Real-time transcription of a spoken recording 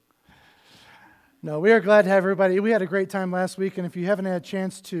No, we are glad to have everybody. We had a great time last week, and if you haven't had a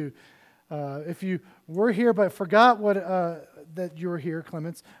chance to, if you were here but forgot that you were here,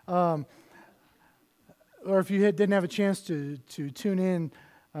 Clements, or if you didn't have a chance to tune in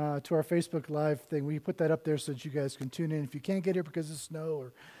to our Facebook Live thing, we put that up there so that you guys can tune in. If you can't get here because of snow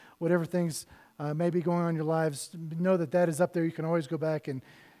or whatever things may be going on in your lives, know that that is up there. You can always go back and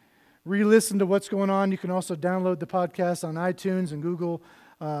re-listen to what's going on. You can also download the podcast on iTunes and Google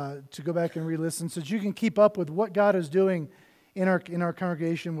to go back and re-listen so that you can keep up with what God is doing in our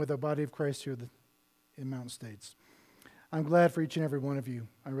congregation with our body of Christ here in Mountain States. I'm glad for each and every one of you.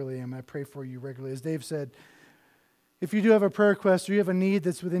 I really am. I pray for you regularly. As Dave said, if you do have a prayer request or you have a need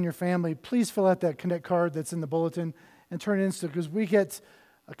that's within your family, please fill out that Connect card that's in the bulletin and turn it in, because we get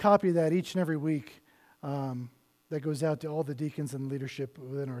a copy of that each and every week that goes out to all the deacons and leadership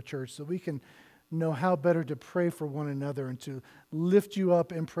within our church so we can know how better to pray for one another and to lift you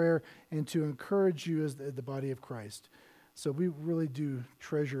up in prayer and to encourage you as the body of Christ. So we really do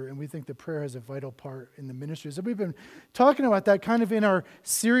treasure, and we think that prayer has a vital part in the ministry. So we've been talking about that kind of in our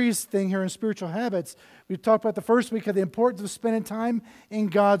series thing here in Spiritual Habits. We've talked about the first week of the importance of spending time in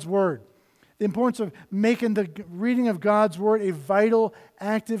God's Word. The importance of making the reading of God's Word a vital,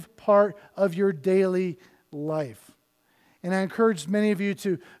 active part of your daily life. And I encourage many of you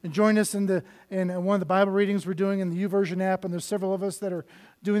to join us in one of the Bible readings we're doing in the YouVersion app, and there's several of us that are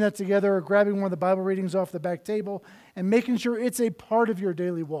doing that together, or grabbing one of the Bible readings off the back table and making sure it's a part of your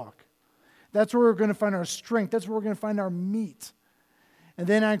daily walk. That's where we're going to find our strength. That's where we're going to find our meat. And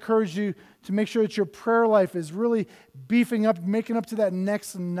then I encourage you to make sure that your prayer life is really beefing up, making up to that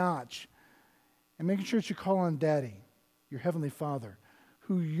next notch, and making sure that you call on Daddy, your Heavenly Father,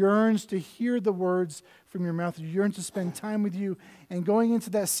 who yearns to hear the words from your mouth, who yearns to spend time with you, and going into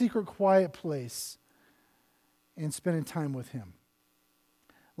that secret, quiet place and spending time with Him.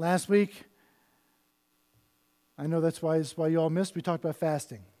 Last week, I know that's why you all missed, we talked about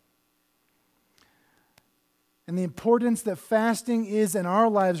fasting. And the importance that fasting is in our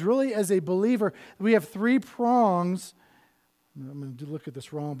lives, really as a believer. We have 3 prongs. I'm going to look at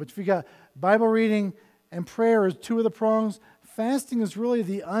this wrong, but if you got Bible reading and prayer as 2 of the prongs, fasting is really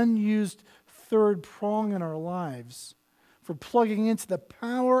the unused 3rd prong in our lives for plugging into the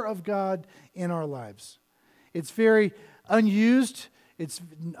power of God in our lives. It's very unused. It's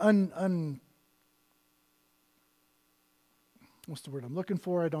what's the word I'm looking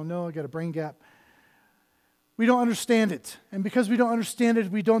for? I don't know. I got a brain gap. We don't understand it. And because we don't understand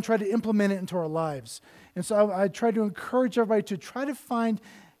it, we don't try to implement it into our lives. And so I try to encourage everybody to try to find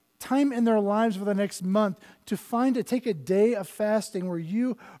time in their lives for the next month to take a day of fasting where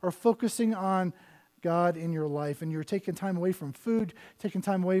you are focusing on God in your life, and you're taking time away from food, taking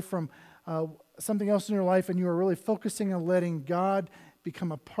time away from something else in your life, and you are really focusing on letting God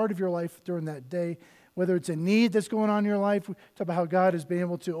become a part of your life during that day. Whether it's a need that's going on in your life, we talk about how God has been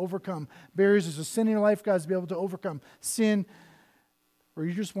able to overcome barriers. There's a sin in your life, God's been able to overcome sin, or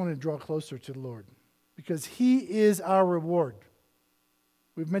you just want to draw closer to the Lord because He is our reward.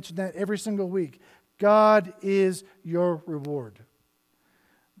 We've mentioned that every single week. God is your reward.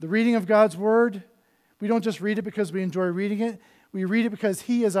 The reading of God's Word, we don't just read it because we enjoy reading it. We read it because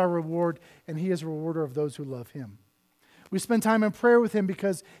He is our reward, and He is a rewarder of those who love Him. We spend time in prayer with Him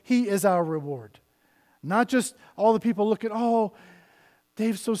because He is our reward. Not just all the people look at, oh,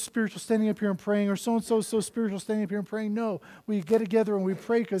 Dave's so spiritual standing up here and praying, or so-and-so is so spiritual standing up here and praying. No, we get together and we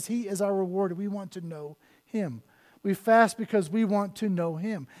pray because He is our reward, and we want to know Him. We fast because we want to know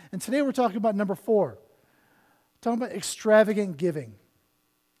Him. And today we're talking about number 4. Talking about extravagant giving.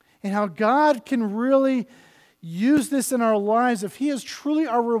 And how God can really use this in our lives if He is truly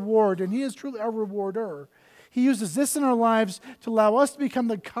our reward and He is truly our rewarder. He uses this in our lives to allow us to become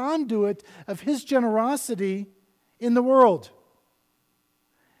the conduit of His generosity in the world.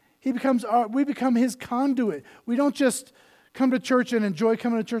 We become His conduit. We don't just come to church and enjoy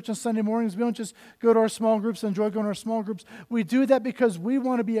coming to church on Sunday mornings. We don't just go to our small groups and enjoy going to our small groups. We do that because we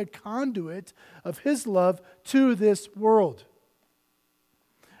want to be a conduit of His love to this world.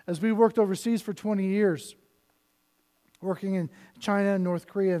 As we worked overseas for 20 years, working in China, North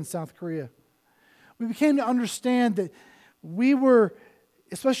Korea, and South Korea, we became to understand that we were,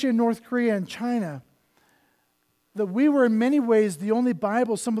 especially in North Korea and China, that we were in many ways the only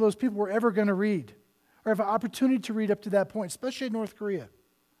Bible some of those people were ever going to read or have an opportunity to read up to that point, especially in North Korea.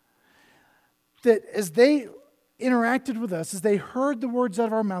 That as they interacted with us, as they heard the words out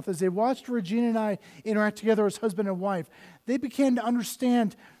of our mouth, as they watched Regina and I interact together as husband and wife, they began to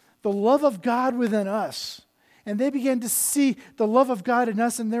understand the love of God within us. And they began to see the love of God in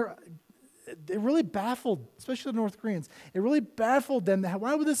us and it really baffled, especially the North Koreans, it really baffled them that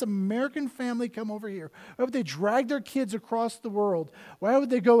why would this American family come over here? Why would they drag their kids across the world? Why would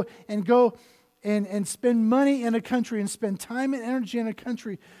they go and spend money in a country and spend time and energy in a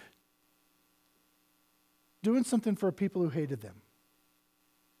country doing something for people who hated them?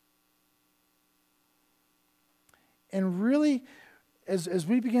 And really, as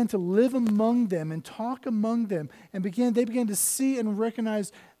we began to live among them and talk among them, and they began to see and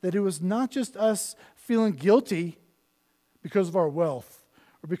recognize that it was not just us feeling guilty because of our wealth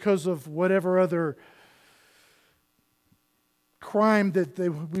or because of whatever other crime that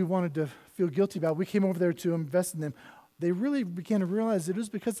we wanted to feel guilty about. We came over there to invest in them. They really began to realize it was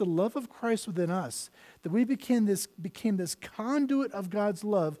because of the love of Christ within us that we became this conduit of God's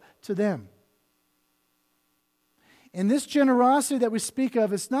love to them. And this generosity that we speak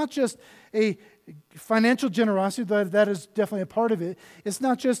of, it's not just a financial generosity, though that is definitely a part of it. It's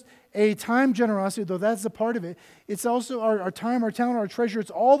not just a time generosity, though that's a part of it. It's also our time, our talent, our treasure. It's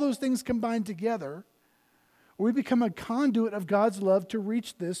all those things combined together. We become a conduit of God's love to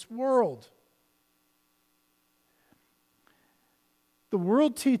reach this world. The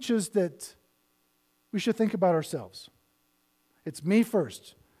world teaches that we should think about ourselves. It's me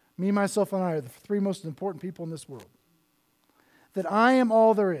first. Me, myself, and I are the three most important people in this world. That I am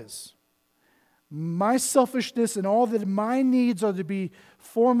all there is. My selfishness and all that my needs are to be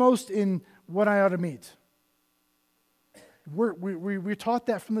foremost in what I ought to meet. We're taught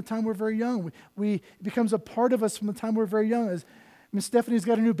that from the time we're very young. It becomes a part of us from the time we're very young. As Miss Stephanie's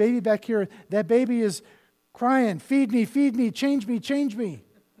got a new baby back here. That baby is crying, feed me, change me, change me.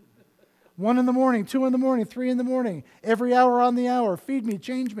 1 in the morning, 2 in the morning, 3 in the morning. Every hour on the hour, feed me,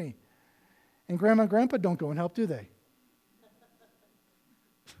 change me. And Grandma and Grandpa don't go and help, do they?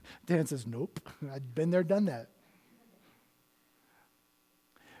 Dan says, nope. I've been there, done that.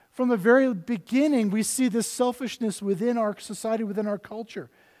 From the very beginning, we see this selfishness within our society, within our culture.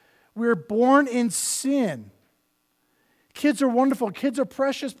 We're born in sin. Kids are wonderful. Kids are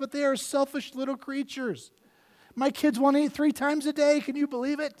precious, but they are selfish little creatures. My kids want to eat 3 times a day. Can you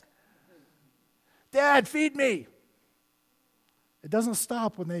believe it? Dad, feed me. It doesn't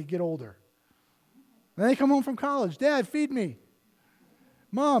stop when they get older. Then they come home from college. Dad, feed me.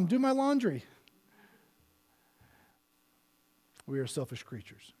 Mom, do my laundry. We are selfish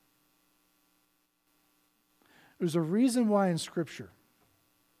creatures. There's a reason why in Scripture,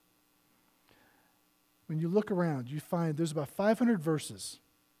 when you look around, you find there's about 500 verses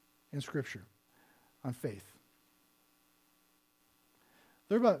in Scripture on faith.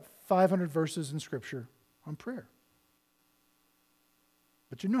 There are about 500 verses in Scripture on prayer.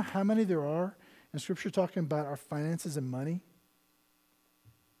 But you know how many there are in Scripture talking about our finances and money?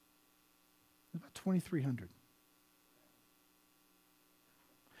 About 2,300.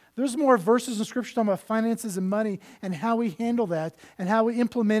 There's more verses in Scripture talking about finances and money and how we handle that and how we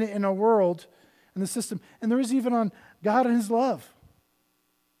implement it in our world and the system. And there is even on God and His love.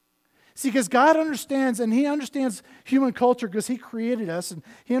 See, because God understands, and He understands human culture because He created us, and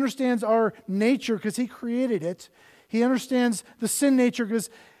He understands our nature because He created it. He understands the sin nature because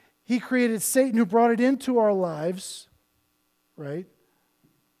He created Satan who brought it into our lives, right?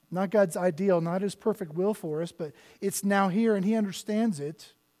 Not God's ideal, not His perfect will for us, but it's now here and He understands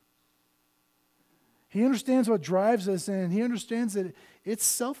it. He understands what drives us, and He understands that it's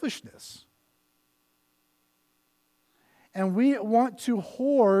selfishness. And we want to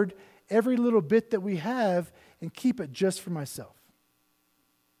hoard every little bit that we have and keep it just for myself.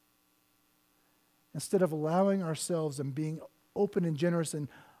 Instead of allowing ourselves and being open and generous and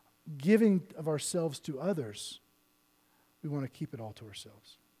giving of ourselves to others, we want to keep it all to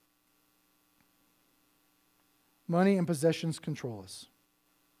ourselves. Money and possessions control us.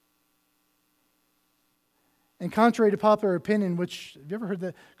 And contrary to popular opinion, which, have you ever heard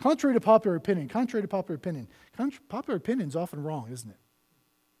that? Contrary to popular opinion. Popular opinion is often wrong, isn't it?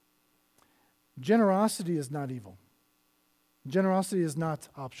 Generosity is not evil. Generosity is not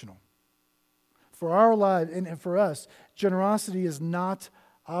optional. For our life and for us, generosity is not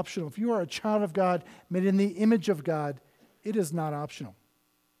optional. If you are a child of God, made in the image of God, it is not optional.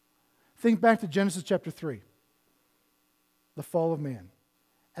 Think back to Genesis chapter 3, the fall of man.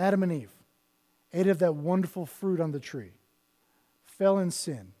 Adam and Eve ate of that wonderful fruit on the tree, fell in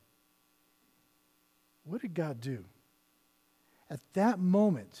sin. What did God do? At that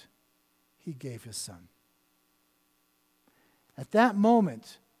moment, He gave His Son. At that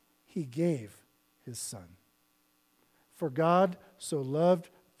moment, He gave His Son. For God so loved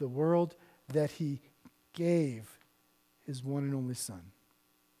the world that He gave His one and only Son,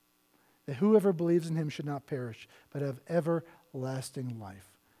 that whoever believes in Him should not perish, but have everlasting life.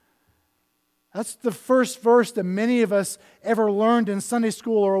 That's the first verse that many of us ever learned in Sunday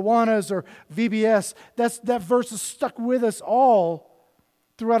school or Awanas or VBS. That verse is stuck with us all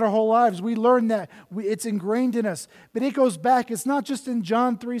throughout our whole lives. We learn that. It's ingrained in us. But it goes back. It's not just in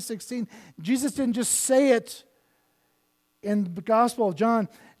John 3:16. Jesus didn't just say it in the Gospel of John.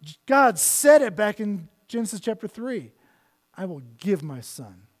 God said it back in Genesis chapter 3. I will give my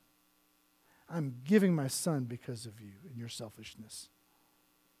son. I'm giving my son because of you and your selfishness.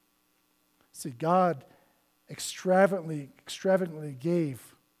 See, God extravagantly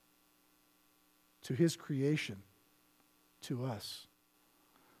gave to His creation, to us,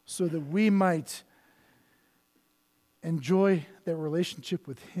 so that we might enjoy that relationship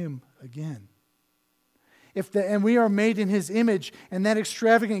with Him again. And we are made in His image, and that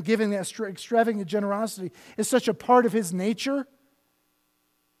extravagant giving, that extravagant generosity is such a part of His nature,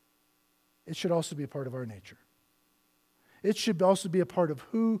 it should also be a part of our nature. It should also be a part of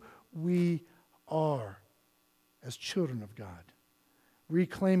who we are as children of God,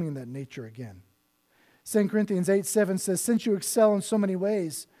 reclaiming that nature again. 2 Corinthians 8:7 says, since you excel in so many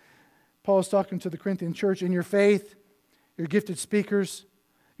ways, Paul is talking to the Corinthian church, in your faith, your gifted speakers,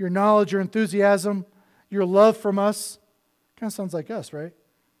 your knowledge, your enthusiasm, your love from us. Kind of sounds like us, right?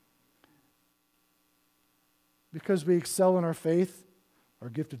 Because we excel in our faith, our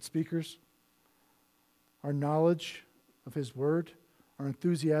gifted speakers, our knowledge of His Word, our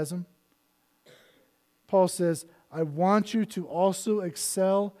enthusiasm. Paul says, I want you to also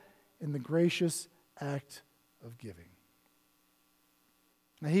excel in the gracious act of giving.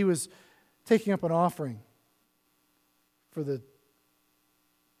 Now, he was taking up an offering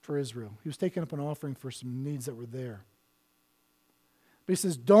for Israel. He was taking up an offering for some needs that were there. But he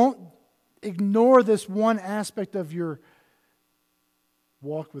says, don't ignore this one aspect of your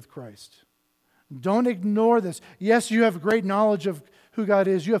walk with Christ. Don't ignore this. Yes, you have great knowledge of who God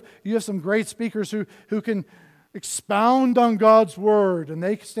is. You have some great speakers who can expound on God's Word, and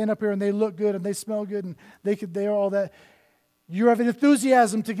they can stand up here and they look good and they smell good and they are all that. You have an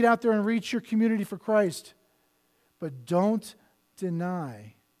enthusiasm to get out there and reach your community for Christ. But don't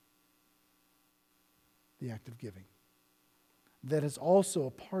deny the act of giving. That is also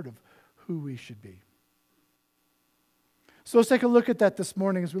a part of who we should be. So let's take a look at that this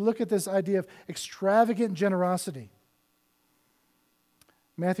morning as we look at this idea of extravagant generosity.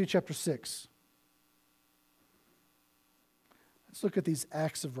 Matthew chapter 6. Let's look at these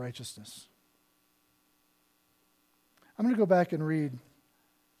acts of righteousness. I'm going to go back and read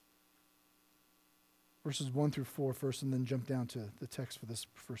verses 1 through 4 first and then jump down to the text for this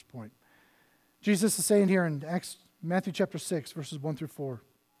first point. Jesus is saying here in Matthew chapter 6, verses 1 through 4.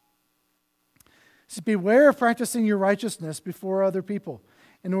 He says, beware of practicing your righteousness before other people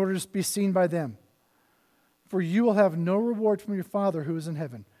in order to be seen by them. For you will have no reward from your Father who is in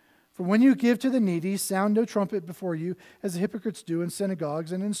heaven. For when you give to the needy, sound no trumpet before you, as the hypocrites do in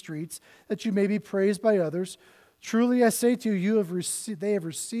synagogues and in streets, that you may be praised by others. Truly I say to you, they have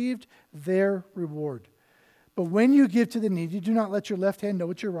received their reward. But when you give to the needy, do not let your left hand know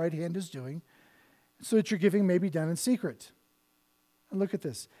what your right hand is doing, so that your giving may be done in secret. And look at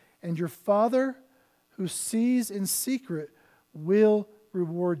this. And your Father who sees in secret will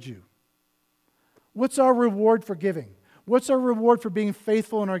reward you. What's our reward for giving? What's our reward for being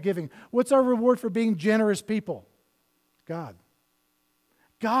faithful in our giving? What's our reward for being generous people? God.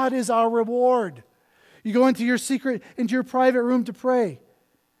 God is our reward. You go into your secret, into your private room to pray.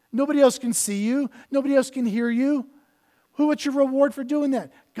 Nobody else can see you. Nobody else can hear you. What's your reward for doing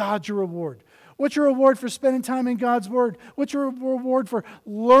that? God's your reward. What's your reward for spending time in God's Word? What's your reward for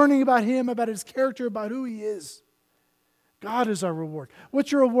learning about Him, about His character, about who He is? God is our reward.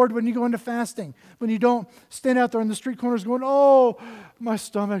 What's your reward when you go into fasting? When you don't stand out there on the street corners going, oh, my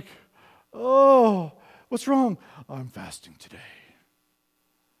stomach. Oh, what's wrong? I'm fasting today.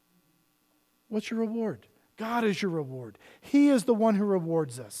 What's your reward? God is your reward. He is the one who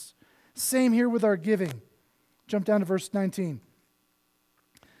rewards us. Same here with our giving. Jump down to verse 19.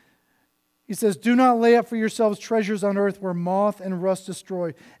 He says, do not lay up for yourselves treasures on earth where moth and rust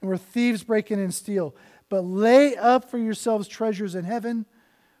destroy and where thieves break in and steal. But lay up for yourselves treasures in heaven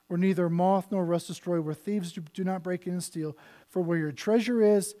where neither moth nor rust destroy, where thieves do not break in and steal. For where your treasure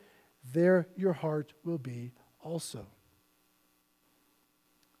is, there your heart will be also.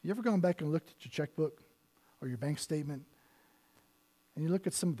 You ever gone back and looked at your checkbook or your bank statement and you look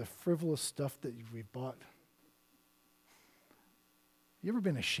at some of the frivolous stuff that we've bought? You ever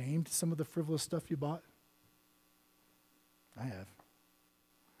been ashamed of some of the frivolous stuff you bought? I have.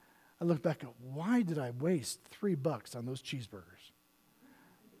 I look back at, why did I waste $3 on those cheeseburgers?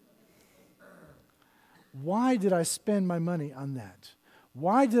 Why did I spend my money on that?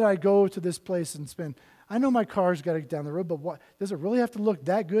 Why did I go to this place and spend? I know my car's got to get down the road, but what, does it really have to look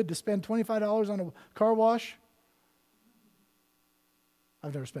that good to spend $25 on a car wash?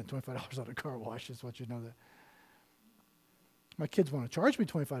 I've never spent $25 on a car wash, just want you to know that. My kids want to charge me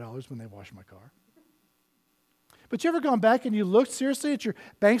 $25 when they wash my car. But you ever gone back and you looked seriously at your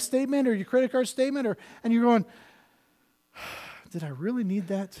bank statement or your credit card statement, and you're going, did I really need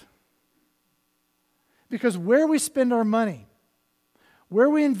that? Because where we spend our money, where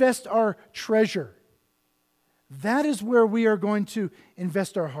we invest our treasure, that is where we are going to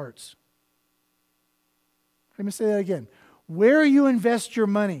invest our hearts. Let me say that again. Where you invest your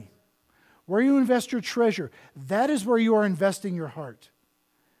money, where you invest your treasure, that is where you are investing your heart.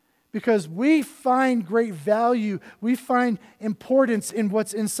 Because we find great value, we find importance in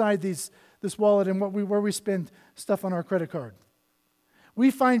what's inside this wallet and where we spend stuff on our credit card.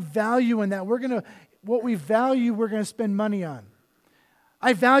 We find value in that. What we value, we're going to spend money on.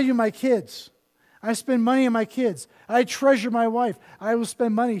 I value my kids. I spend money on my kids. I treasure my wife. I will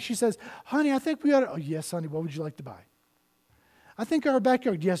spend money. She says, honey, I think we ought to, oh yes, honey, what would you like to buy? I think our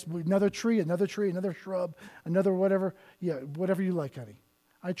backyard, yes, another tree, another shrub, another whatever. Yeah, whatever you like, honey.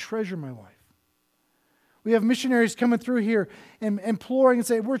 I treasure my wife. We have missionaries coming through here and imploring and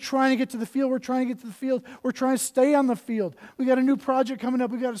saying, we're trying to get to the field, we're trying to get to the field, we're trying to stay on the field. We got a new project coming up,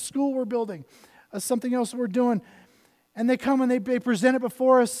 we got a school we're building, something else we're doing. And they come and they present it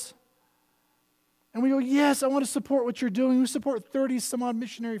before us. And we go, yes, I want to support what you're doing. We support 30 some odd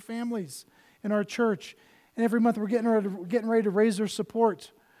missionary families in our church. And every month we're getting ready to raise their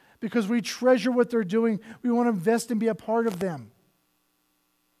support because we treasure what they're doing. We want to invest and be a part of them,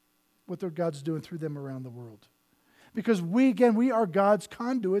 what God's doing through them around the world. Because we are God's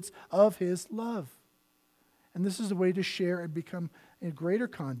conduits of His love. And this is a way to share and become a greater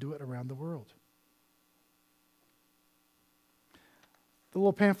conduit around the world. The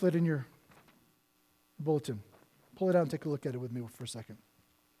little pamphlet in your bulletin. Pull it out and take a look at it with me for a second.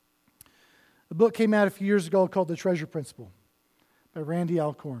 The book came out a few years ago called The Treasure Principle by Randy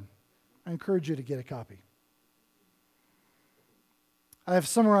Alcorn. I encourage you to get a copy. I have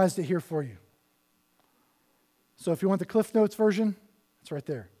summarized it here for you. So if you want the Cliff Notes version, it's right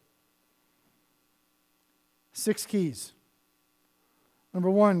there. 6 keys. Number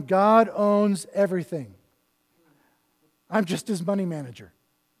 1, God owns everything. I'm just His money manager.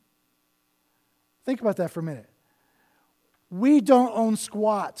 Think about that for a minute. We don't own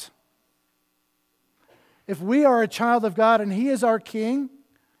squat. If we are a child of God and He is our King,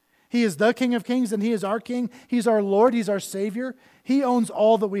 He is the King of Kings and He is our King, He's our Lord, He's our Savior, He owns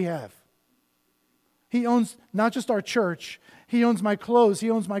all that we have. He owns not just our church, He owns my clothes, He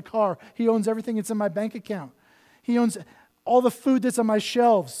owns my car, He owns everything that's in my bank account. He owns all the food that's on my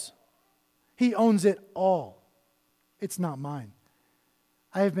shelves. He owns it all. It's not mine.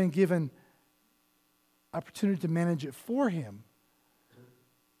 I have been given opportunity to manage it for Him,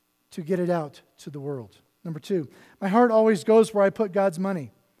 to get it out to the world. Number 2, my heart always goes where I put God's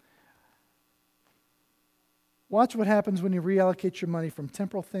money. Watch what happens when you reallocate your money from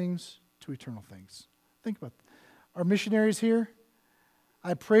temporal things to eternal things. Think about that. Our missionaries here,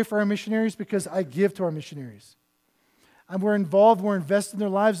 I pray for our missionaries because I give to our missionaries. And we're involved, we're invested in their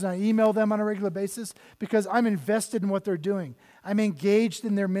lives, and I email them on a regular basis because I'm invested in what they're doing. I'm engaged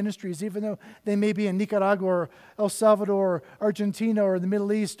in their ministries, even though they may be in Nicaragua or El Salvador or Argentina or the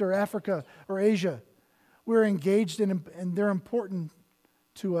Middle East or Africa or Asia. We're engaged in them, and they're important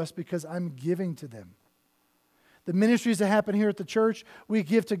to us because I'm giving to them. The ministries that happen here at the church, we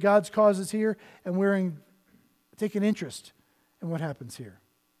give to God's causes here, and we're taking interest in what happens here.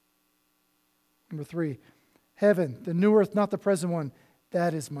 Number 3, heaven, the new earth, not the present one,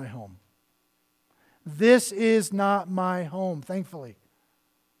 that is my home. This is not my home, thankfully.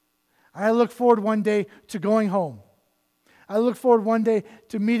 I look forward one day to going home. I look forward one day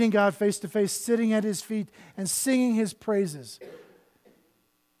to meeting God face to face, sitting at His feet and singing His praises,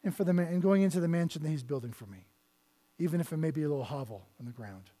 and going into the mansion that He's building for me, even if it may be a little hovel on the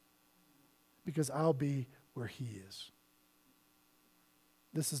ground, because I'll be where He is.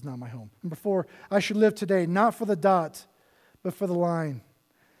 This is not my home. Number 4, I should live today, not for the dot, but for the line.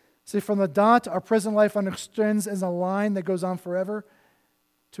 See, from the dot, our present life extends as a line that goes on forever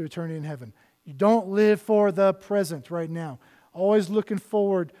to eternity in heaven. You don't live for the present right now. Always looking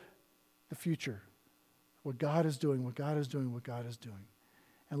forward the future. What God is doing, what God is doing, what God is doing.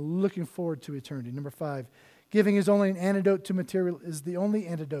 And looking forward to eternity. Number 5, giving is the only antidote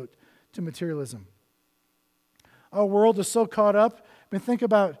to materialism. Our world is so caught up. I mean, think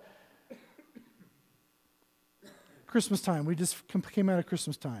about Christmas time. We just came out of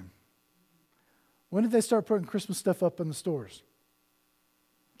Christmas time. When did they start putting Christmas stuff up in the stores?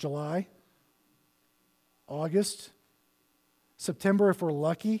 July, August, September if we're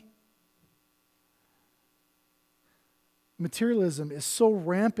lucky. Materialism is so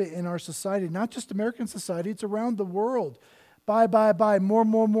rampant in our society, not just American society, it's around the world. Buy,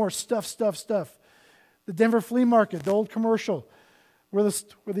 more, stuff. The Denver flea market, the old commercial, where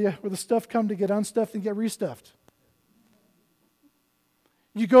the stuff come to get unstuffed and get restuffed.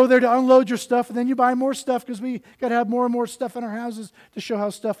 You go there to unload your stuff, and then you buy more stuff because we got to have more and more stuff in our houses to show how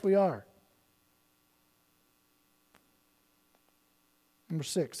stuffed we are. Number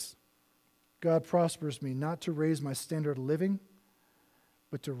 6, God prospers me not to raise my standard of living,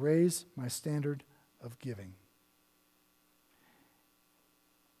 but to raise my standard of giving.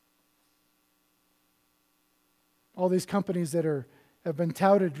 All these companies that have been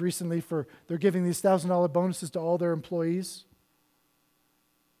touted recently for they're giving these $1,000 bonuses to all their employees.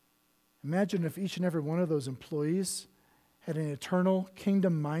 Imagine if each and every one of those employees had an eternal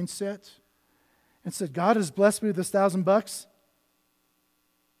kingdom mindset and said, God has blessed me with this $1,000,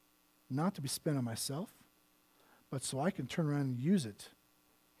 not to be spent on myself, but so I can turn around and use it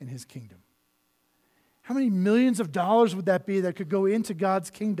in His kingdom. How many millions of dollars would that be that could go into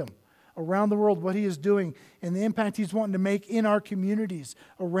God's kingdom around the world, what He is doing and the impact He's wanting to make in our communities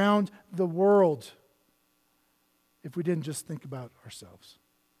around the world if we didn't just think about ourselves?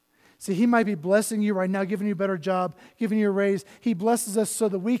 See, He might be blessing you right now, giving you a better job, giving you a raise. He blesses us so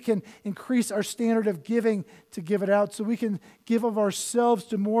that we can increase our standard of giving to give it out, so we can give of ourselves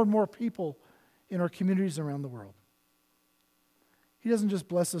to more and more people in our communities around the world. He doesn't just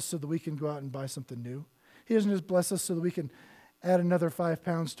bless us so that we can go out and buy something new. He doesn't just bless us so that we can add another 5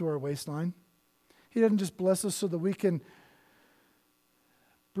 pounds to our waistline. He doesn't just bless us so that we can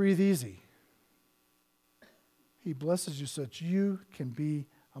breathe easy. He blesses you so that you can be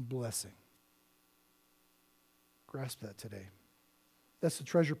a blessing. Grasp that today. That's the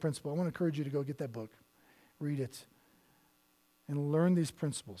treasure principle. I want to encourage you to go get that book, read it, and learn these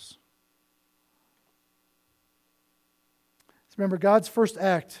principles. Remember, God's first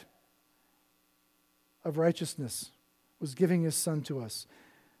act of righteousness was giving His Son to us.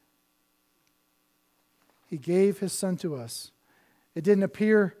 He gave His Son to us. It didn't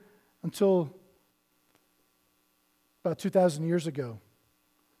appear until about 2,000 years ago.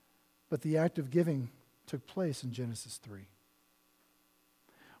 But the act of giving took place in Genesis 3.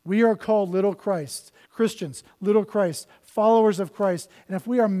 We are called little Christ, Christians, little Christ, followers of Christ. And if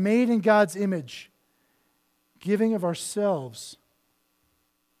we are made in God's image, giving of ourselves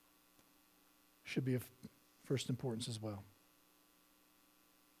should be of first importance as well.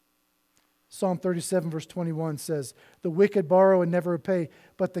 Psalm 37 verse 21 says, "The wicked borrow and never repay,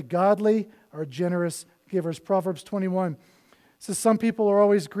 but the godly are generous givers." Proverbs 21 says, "Some people are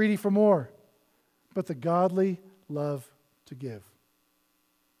always greedy for more, but the godly love to give."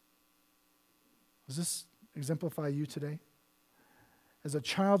 Does this exemplify you today? As a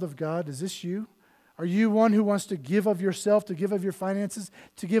child of God, is this you? Are you one who wants to give of yourself, to give of your finances,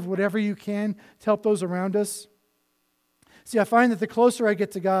 to give whatever you can to help those around us? See, I find that the closer I get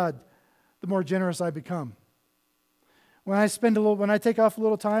to God, the more generous I become. When I take off a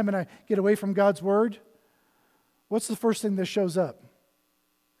little time and I get away from God's Word, what's the first thing that shows up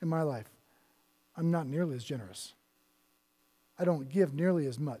in my life? I'm not nearly as generous. I don't give nearly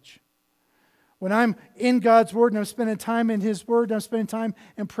as much. When I'm in God's Word and I'm spending time in His Word and I'm spending time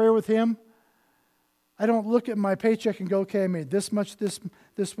in prayer with Him, I don't look at my paycheck and go, okay, I made this much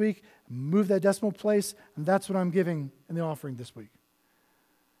this week, move that decimal place, and that's what I'm giving in the offering this week.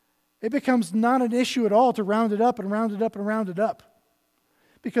 It becomes not an issue at all to round it up and round it up and round it up.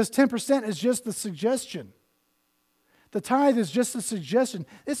 Because 10% is just the suggestion. The tithe is just a suggestion.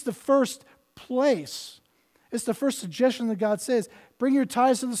 It's the first place. It's the first suggestion that God says. Bring your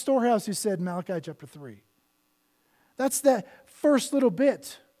tithes to the storehouse, He said in Malachi chapter 3. That's that first little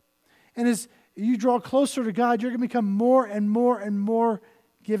bit. And as you draw closer to God, you're going to become more and more and more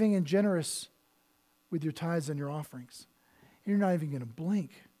giving and generous with your tithes and your offerings. You're not even going to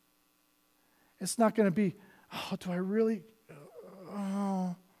blink. It's not going to be, oh, do I really?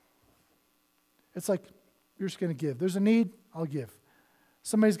 Oh. It's like, you're just going to give. There's a need, I'll give.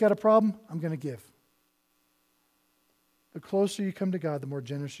 Somebody's got a problem, I'm going to give. The closer you come to God, the more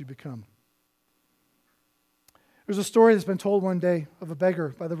generous you become. There's a story that's been told one day of a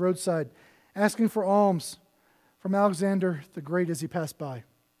beggar by the roadside asking for alms from Alexander the Great as he passed by.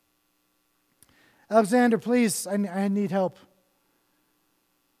 "Alexander, please, I need help."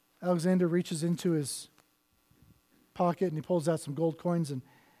 Alexander reaches into his pocket and he pulls out some gold coins and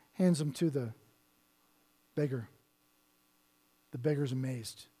hands them to the beggar. The beggar's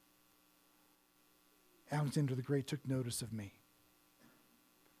amazed. "Alexander the Great took notice of me.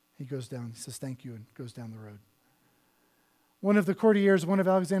 He goes down. He says, thank you, and goes down the road. One of the courtiers, one of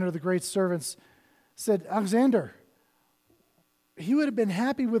Alexander the Great's servants, said, Alexander, he would have been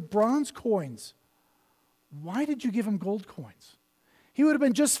happy with bronze coins. Why did you give him gold coins? He would have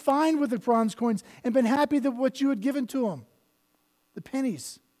been just fine with the bronze coins and been happy with what you had given to him. The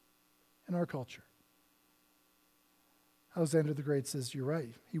pennies in our culture. Alexander the Great says, you're right.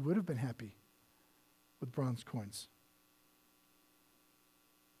 He would have been happy with bronze coins.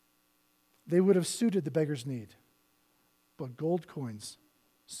 They would have suited the beggar's need, but gold coins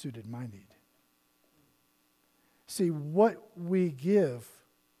suited my need. See, what we give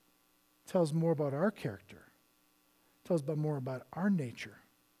tells more about our character, tells more about our nature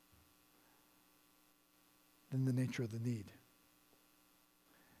than the nature of the need.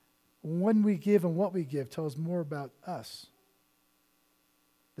 When we give and what we give tells more about us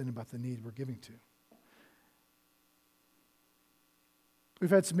than about the need we're giving to. We've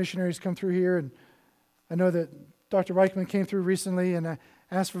had some missionaries come through here, and I know that Dr. Reichman came through recently, and I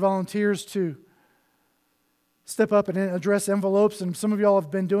asked for volunteers to step up and address envelopes, and some of y'all have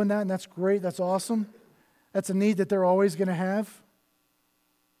been doing that, and that's great, that's awesome. That's a need that they're always going to have.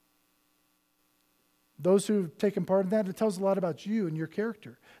 Those who've taken part in that, it tells a lot about you and your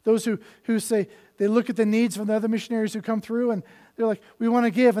character. Those who say, they look at the needs from the other missionaries who come through, and they're like, we want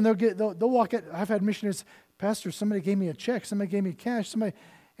to give, and they'll walk at, I've had missionaries, Pastor, somebody gave me a check, somebody gave me cash,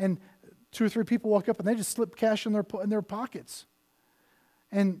 and 2 or 3 people walk up and they just slip cash in their pockets.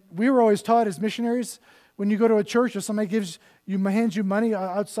 And we were always taught as missionaries, when you go to a church or somebody hands you money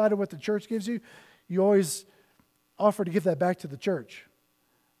outside of what the church gives you, you always offer to give that back to the church.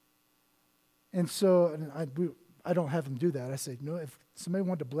 And so I don't have them do that. I say, no, if somebody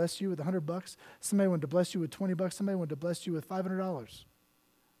wanted to bless you with $100, somebody wanted to bless you with $20, somebody wanted to bless you with $500,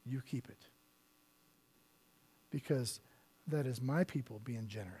 you keep it. Because that is my people being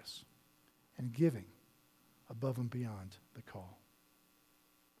generous and giving above and beyond the call.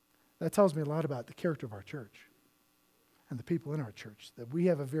 That tells me a lot about the character of our church and the people in our church, that we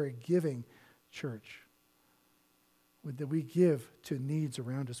have a very giving church, that we give to needs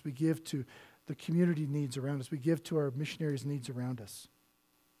around us. We give to the community needs around us. We give to our missionaries' needs around us.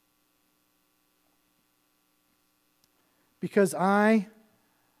 Because I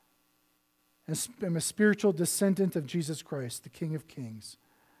am a spiritual descendant of Jesus Christ, the King of Kings,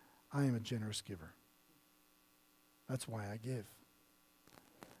 I am a generous giver. That's why I give.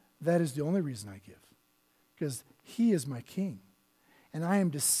 That is the only reason I give. Because He is my King. And I am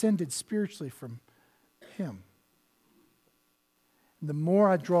descended spiritually from Him. And the more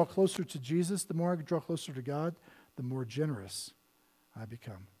I draw closer to Jesus, the more I draw closer to God, the more generous I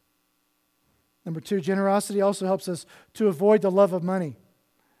become. Number 2, generosity also helps us to avoid the love of money.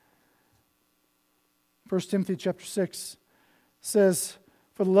 1 Timothy chapter 6 says,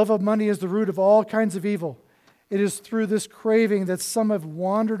 for the love of money is the root of all kinds of evil. It is through this craving that some have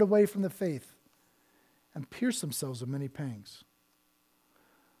wandered away from the faith and pierced themselves with many pangs.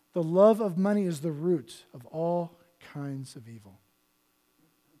 The love of money is the root of all kinds of evil.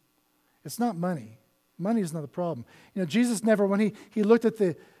 It's not money. Money is not the problem. You know, Jesus never, when he looked at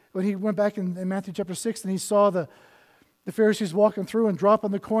when he went back in Matthew chapter 6 and he saw the Pharisees walking through and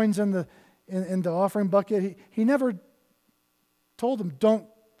dropping the coins in the offering bucket, he never told them, don't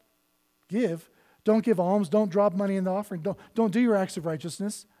give alms, don't drop money in the offering, don't do your acts of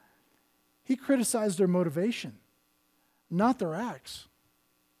righteousness. He criticized their motivation, not their acts.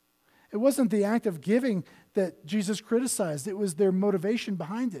 It wasn't the act of giving that Jesus criticized. It was their motivation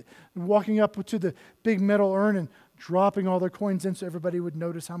behind it. Walking up to the big metal urn and dropping all their coins in so everybody would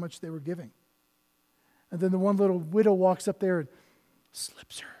notice how much they were giving. And then the one little widow walks up there and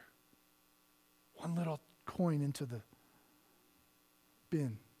slips her one little coin into the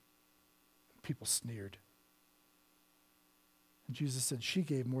bin. People sneered. And Jesus said she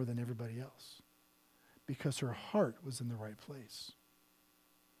gave more than everybody else because her heart was in the right place.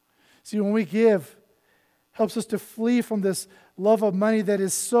 See, when we give, helps us to flee from this love of money that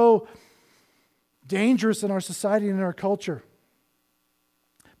is so dangerous in our society and in our culture.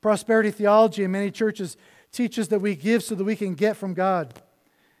 Prosperity theology in many churches teaches that we give so that we can get from God.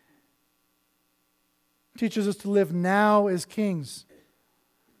 Teaches us to live now as kings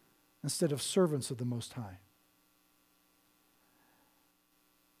instead of servants of the Most High.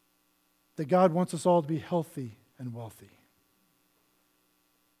 That God wants us all to be healthy and wealthy.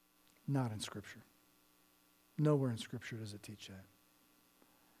 Not in Scripture. Nowhere in Scripture does it teach that.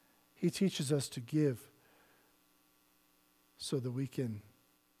 He teaches us to give so that we can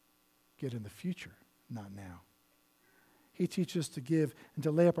get in the future, not now. He teaches us to give and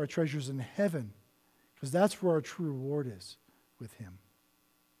to lay up our treasures in heaven, because that's where our true reward is with Him.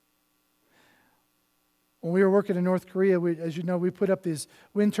 When we were working in North Korea, as you know, we put up these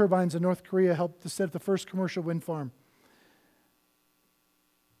wind turbines in North Korea, helped to set up the first commercial wind farm.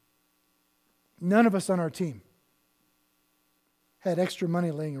 None of us on our team had extra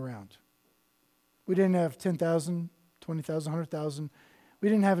money laying around. We didn't have 10,000, 20,000, 100,000. We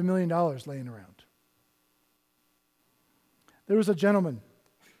didn't have $1 million laying around. There was a gentleman,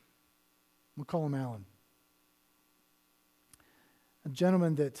 we'll call him Alan, a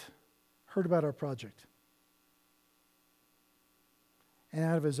gentleman that heard about our project, and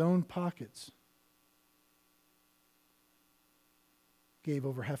out of his own pockets gave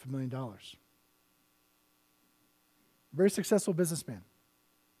over $500,000. Very successful businessman.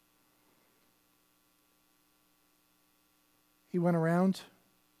 He went around,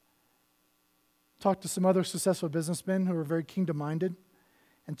 talked to some other successful businessmen who were very kingdom-minded,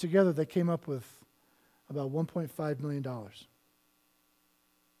 and together they came up with about $1.5 million.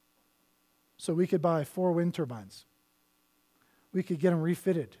 So we could buy 4 wind turbines. We could get them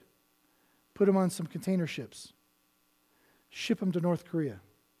refitted, put them on some container ships, ship them to North Korea,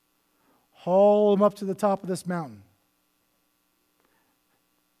 haul them up to the top of this mountain,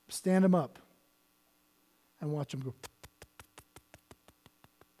 stand them up, and watch them go.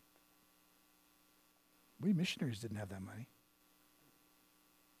 We missionaries didn't have that money.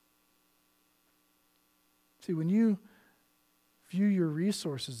 See, when you view your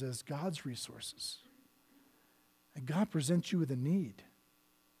resources as God's resources, and God presents you with a need,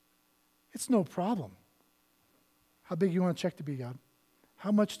 it's no problem. How big you want a check to be, God?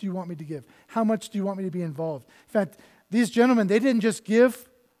 How much do you want me to give? How much do you want me to be involved? In fact, these gentlemen, they didn't just give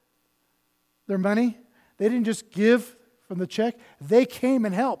their money. They didn't just give from the check. They came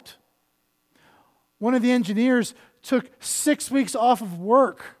and helped. One of the engineers took 6 weeks off of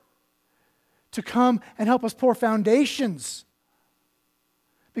work to come and help us pour foundations,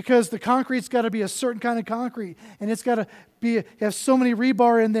 because the concrete's got to be a certain kind of concrete, and it's got to be have so many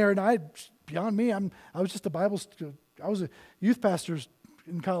rebar in there. And beyond me, I was just I was a youth pastor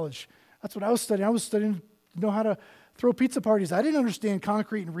in college. That's what I was studying. I was studying to know how to throw pizza parties. I didn't understand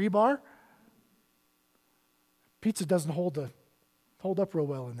concrete and rebar. Pizza doesn't hold up real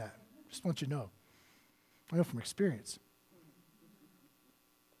well in that. Just want you to know. I know from experience.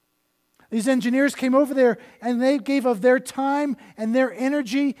 These engineers came over there and they gave of their time and their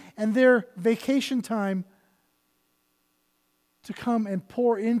energy and their vacation time to come and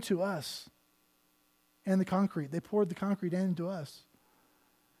pour into us and the concrete. They poured the concrete into us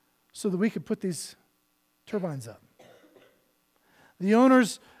so that we could put these turbines up. The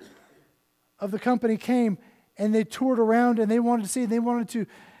owners of the company came and they toured around and they wanted to see, they wanted to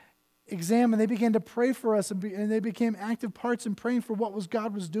examine. They began to pray for us and they became active parts in praying for what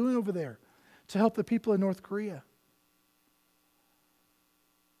God was doing over there to help the people in North Korea.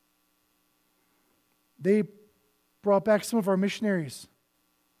 They brought back some of our missionaries,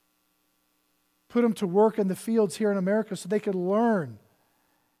 put them to work in the fields here in America so they could learn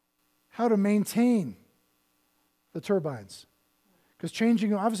how to maintain the turbines. Because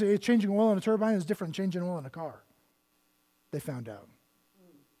changing oil in a turbine is different than changing oil in a car. They found out.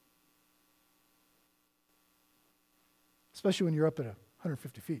 Especially when you're up at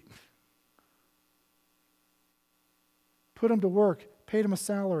 150 feet. Put them to work, paid them a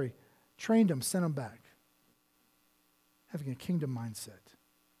salary, trained them, sent them back. Having a kingdom mindset,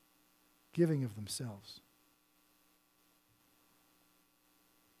 giving of themselves.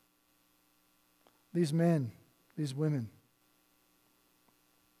 These men, these women,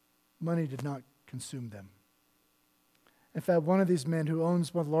 money did not consume them. In fact, one of these men who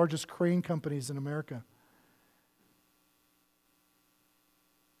owns one of the largest crane companies in America,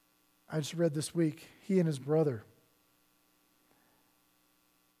 I just read this week, he and his brother,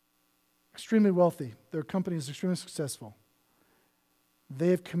 extremely wealthy, their company is extremely successful. They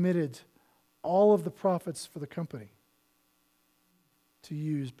have committed all of the profits for the company to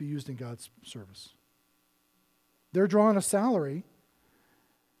be used in God's service. They're drawing a salary,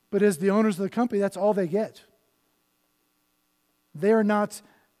 but as the owners of the company, that's all they get. They are not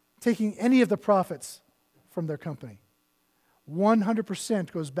taking any of the profits from their company.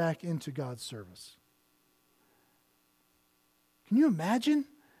 100% goes back into God's service. Can you imagine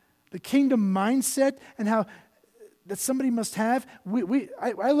the kingdom mindset and how that somebody must have?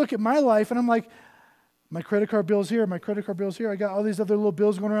 I look at my life and I'm like, my credit card bill's here, my credit card bill's here. I got all these other little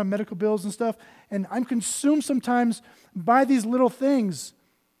bills going around, medical bills and stuff, and I'm consumed sometimes by these little things.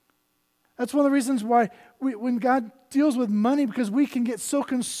 That's one of the reasons why when God deals with money, because we can get so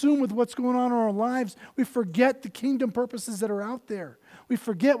consumed with what's going on in our lives, we forget the kingdom purposes that are out there. We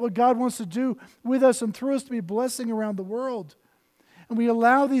forget what God wants to do with us and through us to be a blessing around the world. And we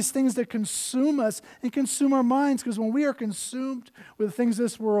allow these things to consume us and consume our minds, because when we are consumed with the things of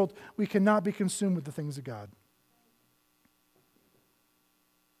this world, we cannot be consumed with the things of God.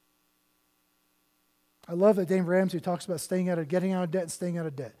 I love that Dave Ramsey talks about getting out of debt and staying out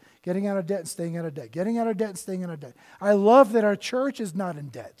of debt. Getting out of debt and staying out of debt. Getting out of debt and staying out of debt. I love that our church is not in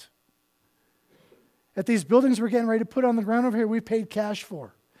debt. At these buildings we're getting ready to put on the ground over here, we paid cash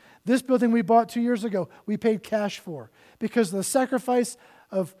for. This building we bought 2 years ago, we paid cash for, because of the sacrifice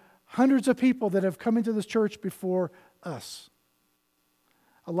of hundreds of people that have come into this church before us.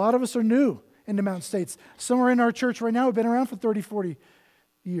 A lot of us are new in the Mountain States. Some are in our church right now, have been around for 30, 40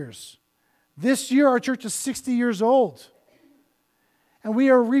 years. This year, our church is 60 years old. And we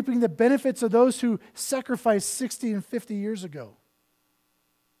are reaping the benefits of those who sacrificed 60 and 50 years ago,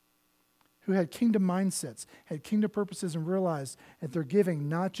 who had kingdom mindsets, had kingdom purposes, and realized that they're giving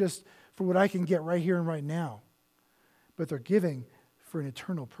not just for what I can get right here and right now, but they're giving for an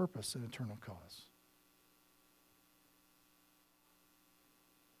eternal purpose, an eternal cause.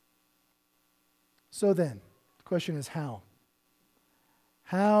 So then, the question is how?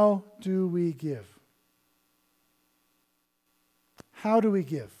 How do we give? How do we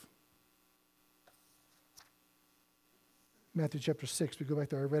give? Matthew chapter 6, we go back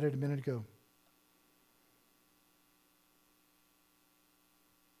there. I read it a minute ago.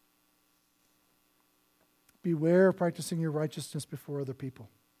 Beware of practicing your righteousness before other people,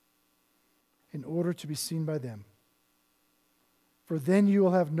 in order to be seen by them. For then you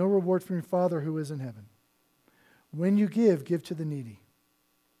will have no reward from your Father who is in heaven. When you give, give to the needy.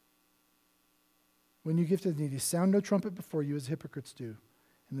 When you give to the needy, sound no trumpet before you, as hypocrites do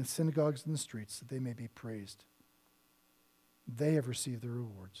in the synagogues and the streets, that they may be praised. They have received their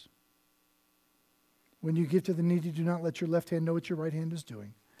rewards. When you give to the needy, do not let your left hand know what your right hand is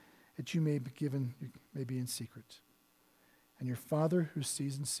doing, that you may be in secret. And your Father who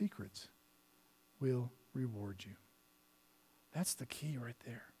sees in secret will reward you. That's the key right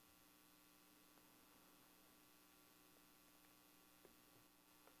there.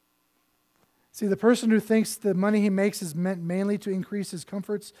 See, the person who thinks the money he makes is meant mainly to increase his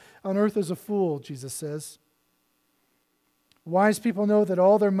comforts on earth is a fool, Jesus says. Wise people know that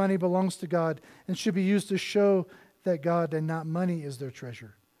all their money belongs to God and should be used to show that God and not money is their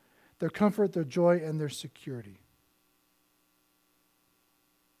treasure, their comfort, their joy, and their security.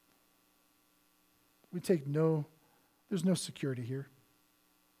 There's no security here.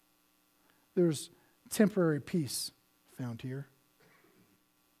 There's temporary peace found here.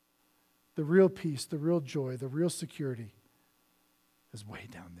 The real peace, the real joy, the real security is way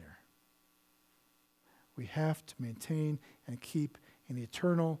down there. We have to maintain and keep an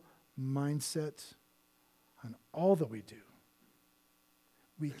eternal mindset on all that we do.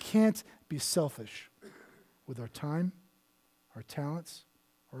 We can't be selfish with our time, our talents,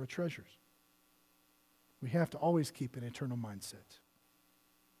 or our treasures. We have to always keep an eternal mindset.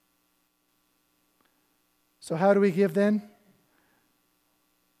 So how do we give then?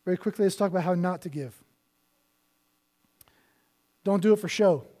 Very quickly, let's talk about how not to give. Don't do it for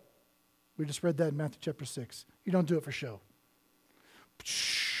show. We just read that in Matthew chapter 6. You don't do it for show.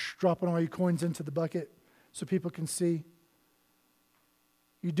 Dropping all your coins into the bucket so people can see.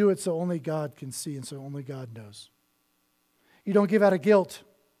 You do it so only God can see and so only God knows. You don't give out of guilt.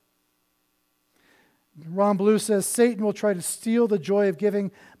 Ron Blue says, Satan will try to steal the joy of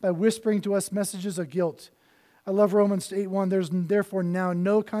giving by whispering to us messages of guilt. I love Romans 8:1. There's therefore now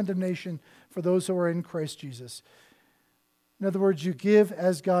no condemnation for those who are in Christ Jesus. In other words, you give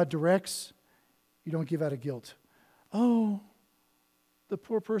as God directs. You don't give out of guilt. Oh, the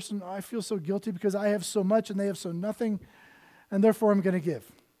poor person, I feel so guilty because I have so much and they have so nothing, and therefore I'm going to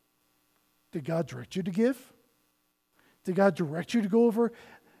give. Did God direct you to give? Did God direct you to go over?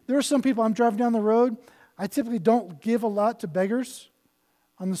 There are some people, I'm driving down the road, I typically don't give a lot to beggars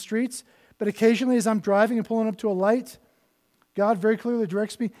on the streets, but occasionally as I'm driving and pulling up to a light, God very clearly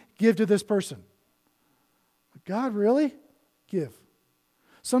directs me, give to this person. God, really? Give.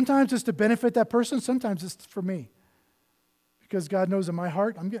 Sometimes it's to benefit that person, sometimes it's for me. Because God knows in my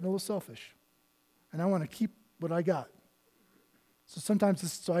heart, I'm getting a little selfish. And I want to keep what I got. So sometimes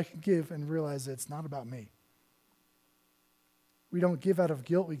it's so I can give and realize that it's not about me. We don't give out of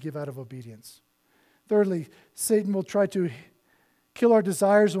guilt, we give out of obedience. Thirdly, Satan will try to kill our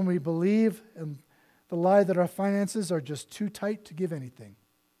desires when we believe in the lie that our finances are just too tight to give anything.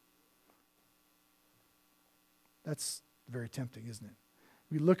 That's very tempting, isn't it?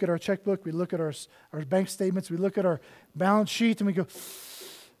 We look at our checkbook, we look at our bank statements, we look at our balance sheet, and we go,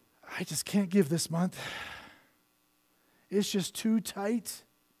 I just can't give this month. It's just too tight.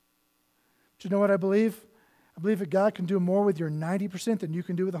 Do you know what I believe? I I believe that God can do more with your 90% than you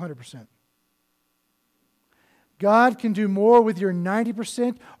can do with 100%. God can do more with your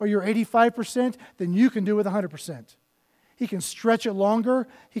 90% or your 85% than you can do with 100%. He can stretch it longer,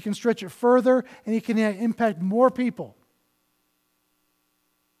 He can stretch it further, and He can impact more people.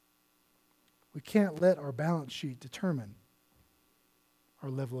 We can't let our balance sheet determine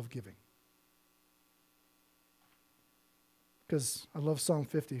our level of giving. Because I love Psalm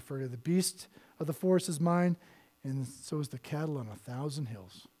 50, for the beast of the forest is mine, and so is the cattle on 1,000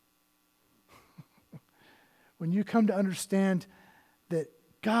 hills. When you come to understand that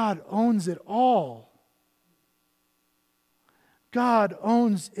God owns it all, God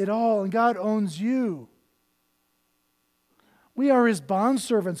owns it all, and God owns you. We are His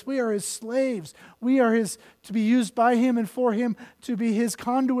bondservants. We are His slaves. We are His, to be used by Him and for Him, to be His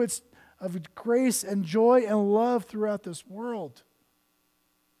conduits of grace and joy and love throughout this world.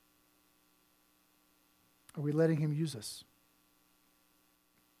 Are we letting Him use us?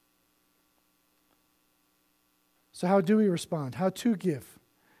 So how do we respond? How to give?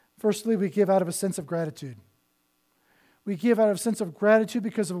 Firstly, we give out of a sense of gratitude. We give out of a sense of gratitude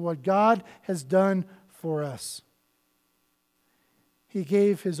because of what God has done for us. He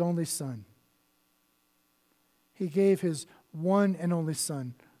gave His only Son. He gave His one and only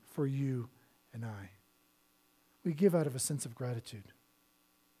Son for you and I. We give out of a sense of gratitude.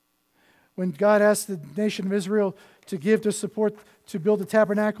 When God asked the nation of Israel to give to support, to build the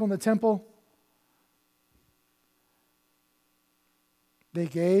tabernacle and the temple, they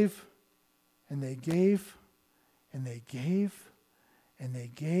gave, and they gave, and they gave, and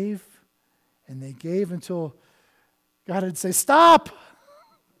they gave, and they gave until God would say, "Stop!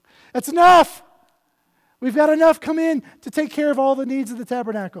 That's enough! We've got enough come in to take care of all the needs of the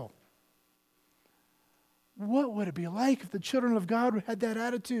tabernacle." What would it be like if the children of God had that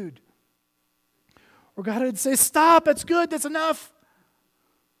attitude? Or God would say, "Stop, that's good, that's enough."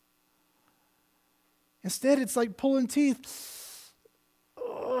 Instead, it's like pulling teeth.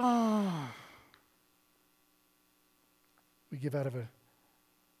 Oh. We give out of an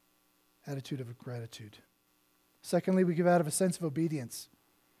attitude of gratitude. Secondly, we give out of a sense of obedience.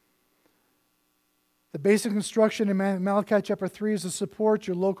 The basic instruction in Malachi chapter 3 is to support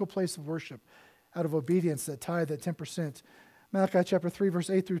your local place of worship out of obedience, that tithe, that 10%. Malachi chapter 3, verse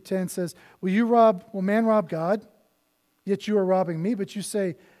 8 through 10 says, Will man rob God? Yet you are robbing me. But you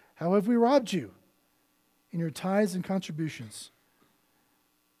say, how have we robbed you? In your tithes and contributions.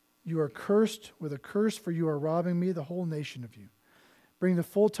 You are cursed with a curse, for you are robbing me, the whole nation of you. Bring the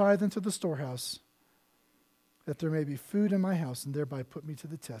full tithe into the storehouse, that there may be food in my house, and thereby put me to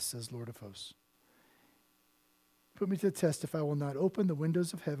the test, says Lord of hosts. Put me to the test if I will not open the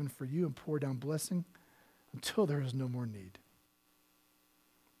windows of heaven for you and pour down blessing until there is no more need.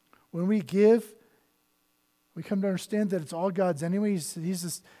 When we give, we come to understand that it's all God's anyway.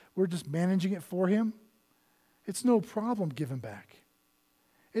 We're just managing it for Him. It's no problem giving back.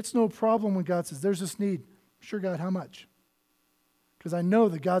 It's no problem when God says, there's this need. Sure, God, how much? Because I know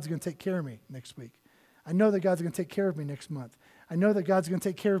that God's going to take care of me next week. I know that God's going to take care of me next month. I know that God's going to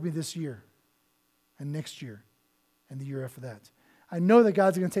take care of me this year and next year and the year after that. I know that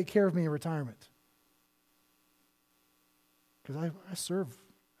God's going to take care of me in retirement. Because I serve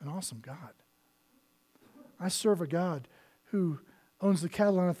an awesome God. I serve a God who owns the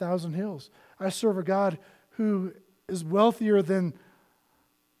cattle on 1,000 hills. I serve a God who is wealthier than,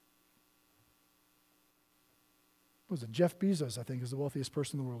 Jeff Bezos, I think, is the wealthiest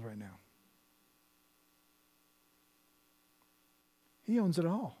person in the world right now. He owns it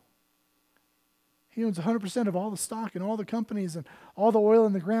all. He owns 100% of all the stock and all the companies and all the oil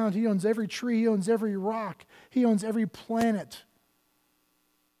in the ground. He owns every tree. He owns every rock. He owns every planet.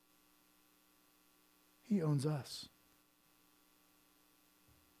 He owns us.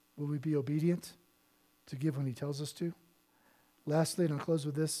 Will we be obedient to give when He tells us to? Lastly, and I'll close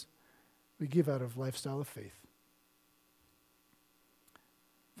with this, we give out of lifestyle of faith.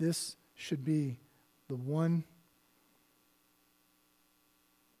 This should be the one.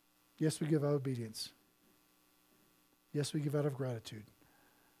 Yes, we give out of obedience. Yes, we give out of gratitude.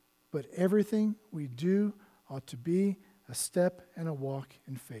 But everything we do ought to be a step and a walk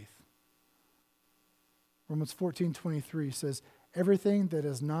in faith. Romans 14:23 says, everything that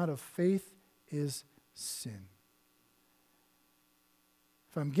is not of faith is sin.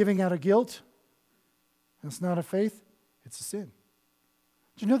 If I'm giving out of guilt, and it's not of faith, it's a sin.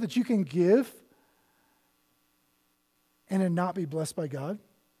 Do you know that you can give and it not be blessed by God?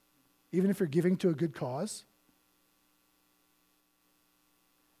 Even if you're giving to a good cause?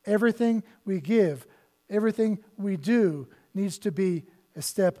 Everything we give, everything we do needs to be a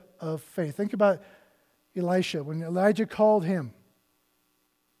step of faith. Think about Elisha, when Elijah called him,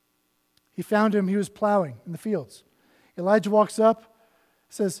 he found him, he was plowing in the fields. Elijah walks up,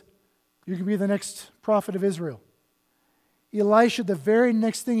 says, "You're going to be the next prophet of Israel." Elisha, the very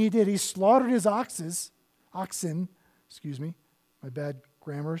next thing he did, he slaughtered his oxen, my bad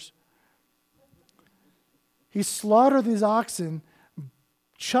grammars. He slaughtered his oxen,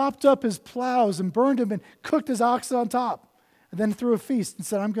 chopped up his plows and burned them and cooked his oxen on top, and then threw a feast and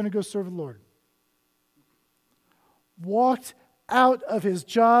said, "I'm going to go serve the Lord." Walked out of his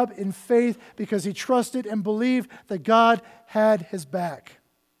job in faith because he trusted and believed that God had his back.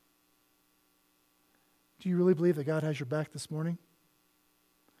 Do you really believe that God has your back this morning?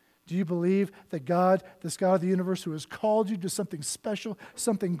 Do you believe that God, this God of the universe who has called you to something special,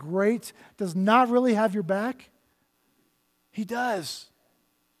 something great, does not really have your back? He does.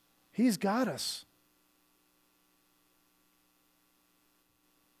 He's got us.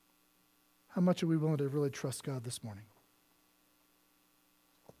 How much are we willing to really trust God this morning?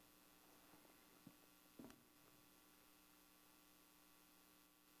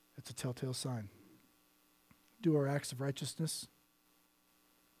 It's a telltale sign. Do our acts of righteousness.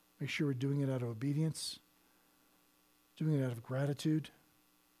 Make sure we're doing it out of obedience, doing it out of gratitude.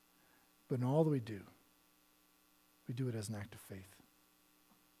 But in all that we do it as an act of faith.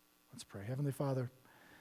 Let's pray. Heavenly Father,